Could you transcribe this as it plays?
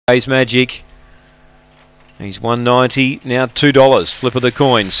Shays Magic. He's $1.90, now $2. Flip of the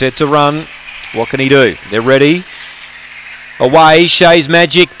coin, set to run. What can he do? They're ready. Away, Shays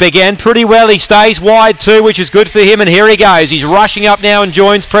Magic began pretty well. He stays wide too, which is good for him. And here he goes. He's rushing up now and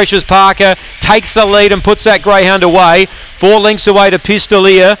joins Precious Parker. Takes the lead and puts that greyhound away. 4 lengths away to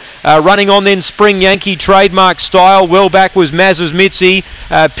Pistolier. Running on then Spring Yankee, Trademark Style. Well back was Maz's Mitzi.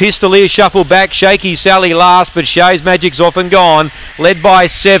 Pistolier shuffled back. Shaky Sally last, but Shays Magic's off and gone. Led by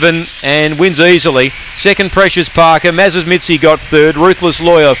 7 and wins easily. Second, Precious Parker. Maz's Mitzi got third. Ruthless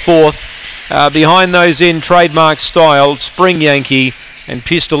Lawyer fourth. Behind those in Trademark Style, Spring Yankee and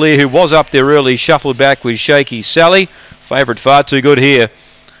Pistolier, who was up there early, shuffled back with Shaky Sally. Favourite far too good here.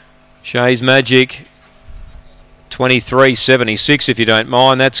 Shays Magic, 23.76 if you don't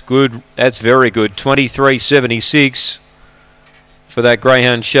mind. That's good. That's very good. 23.76 for that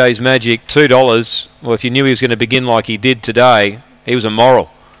greyhound Shays Magic. $2. Well, if you knew he was going to begin like he did today, he was a moral.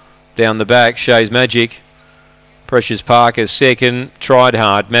 Down the back, Shays Magic. Precious Parker second, tried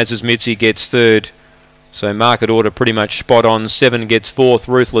hard. Maz's Mitzi gets third. So market order pretty much spot on. 7 gets fourth,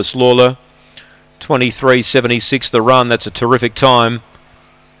 Ruthless Lawler. 23.76 the run. That's a terrific time.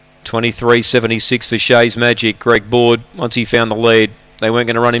 23.76 for Shays Magic. Greg Board, once he found the lead, they weren't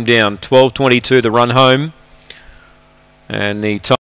going to run him down. 12.22 the run home. And the time